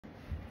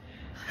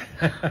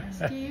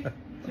Steve,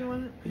 do you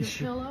want your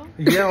pillow?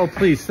 Yeah, oh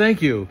please,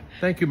 thank you.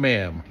 Thank you,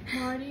 ma'am.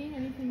 Marty,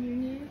 anything you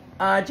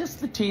need? Just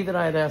the tea that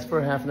I had asked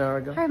for half an hour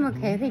ago. I'm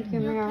okay, thank you,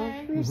 Meryl.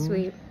 Okay? You're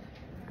sweet.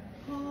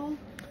 Paul?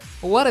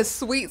 What a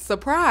sweet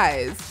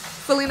surprise.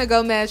 Selena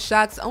Gomez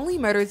shocks Only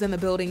Murders in the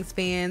Building's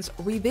fans,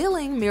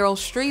 revealing Meryl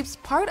Streep's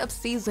part of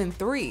season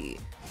 3.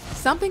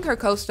 Something her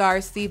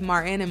co-stars Steve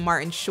Martin and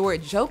Martin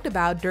Short joked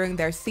about during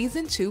their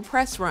season 2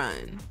 press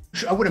run.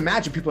 I would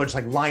imagine people are just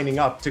like lining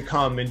up to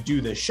come and do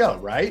this show,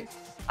 right?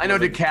 I know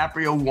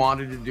DiCaprio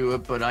wanted to do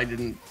it, but I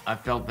didn't. I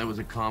felt there was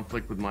a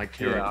conflict with my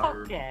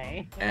character.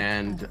 Okay.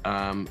 And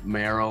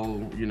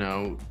Meryl, you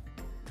know,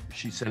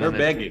 she sent They're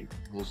begging.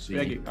 We'll see.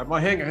 Begging. I'm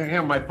hang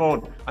on my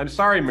phone. I'm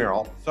sorry,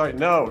 Meryl. Sorry.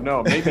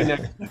 No. Maybe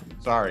next.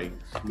 Sorry.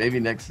 Maybe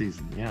next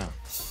season. Yeah.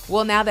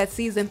 Well, now that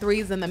season 3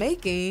 is in the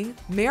making,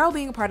 Meryl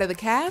being part of the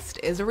cast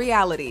is a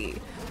reality.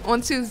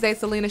 On Tuesday,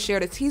 Selena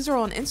shared a teaser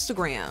on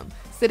Instagram,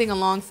 sitting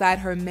alongside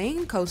her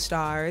main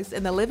co-stars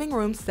in the living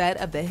room set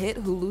of the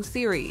hit Hulu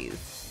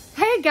series.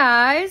 Hey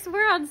guys,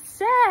 we're on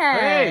set.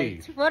 Hey.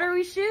 What are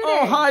we shooting?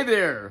 Oh, hi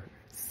there.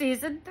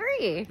 Season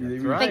 3.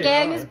 That's right. The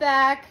gang is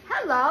back.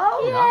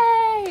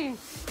 Hello. Yay!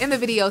 In the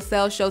video,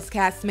 Cell shows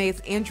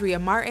castmates Andrea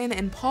Martin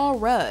and Paul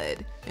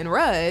Rudd. In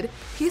Rudd,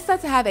 he's set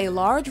to have a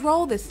large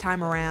role this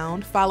time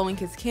around, following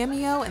his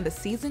cameo in the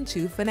season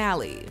 2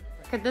 finale.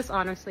 Could this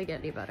honestly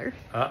get any better?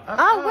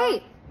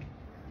 Oh,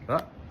 wait.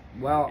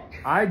 Well,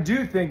 I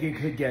do think it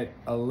could get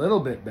a little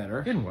bit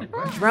better. In what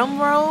way?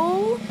 Drum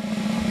roll.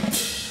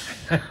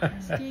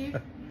 Steve,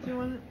 do you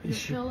want your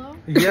pillow?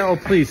 Yeah, oh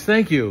please,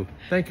 thank you.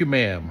 Thank you,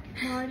 ma'am.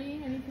 Marty,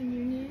 anything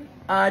you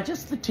need?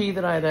 Just the tea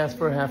that I had asked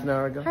for half an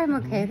hour ago. I'm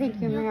okay, thank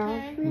you, Meryl.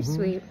 Okay? You're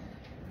sweet.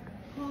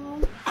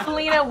 Paul?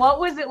 Selena, what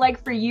was it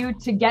like for you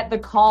to get the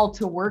call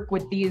to work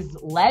with these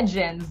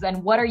legends,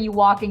 and what are you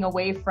walking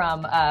away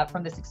from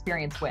this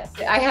experience with?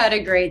 I had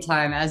a great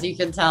time. As you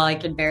can tell, I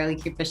could barely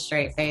keep a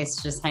straight face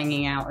just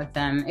hanging out with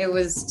them. It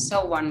was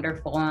so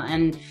wonderful,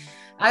 and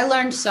I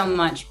learned so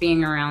much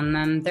being around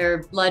them.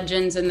 They're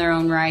legends in their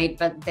own right,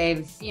 but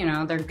they're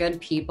good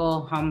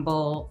people,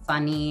 humble,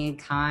 funny,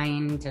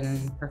 kind,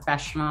 and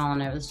professional,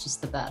 and it was just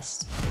the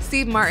best.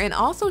 Steve Martin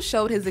also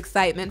showed his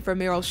excitement for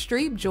Meryl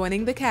Streep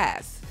joining the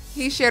cast.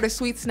 He shared a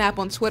sweet snap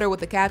on Twitter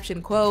with the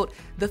caption, quote,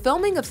 "The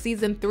filming of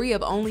season 3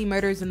 of Only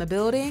Murders in the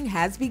Building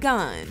has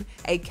begun.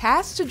 A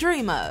cast to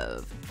dream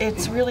of."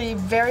 It's really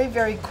very,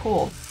 very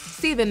cool.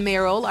 Steve and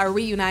Meryl are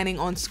reuniting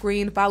on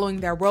screen following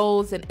their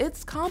roles, and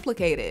it's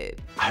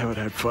complicated. I haven't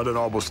had fun in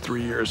almost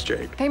 3 years,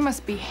 Jake. They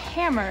must be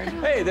hammered.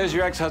 Hey, there's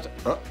your ex-husband.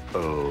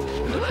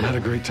 Uh-oh. Not a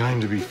great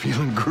time to be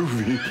feeling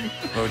groovy.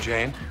 Oh,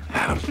 Jane.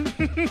 Adam.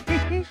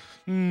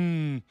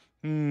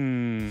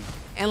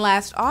 And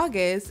last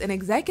August, an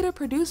executive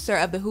producer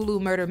of the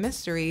Hulu murder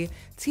mystery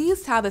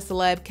teased how the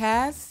celeb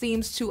cast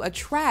seems to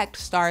attract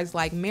stars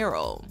like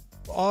Meryl.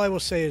 All I will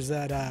say is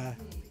that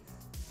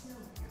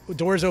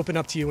doors open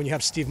up to you when you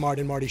have Steve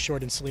Martin, Marty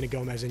Short, and Selena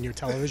Gomez in your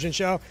television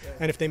show,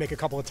 and if they make a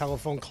couple of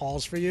telephone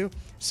calls for you.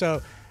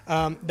 So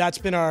that's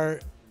been our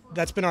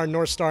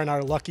North Star and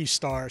our lucky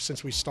star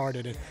since we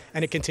started it,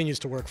 and it continues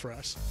to work for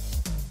us.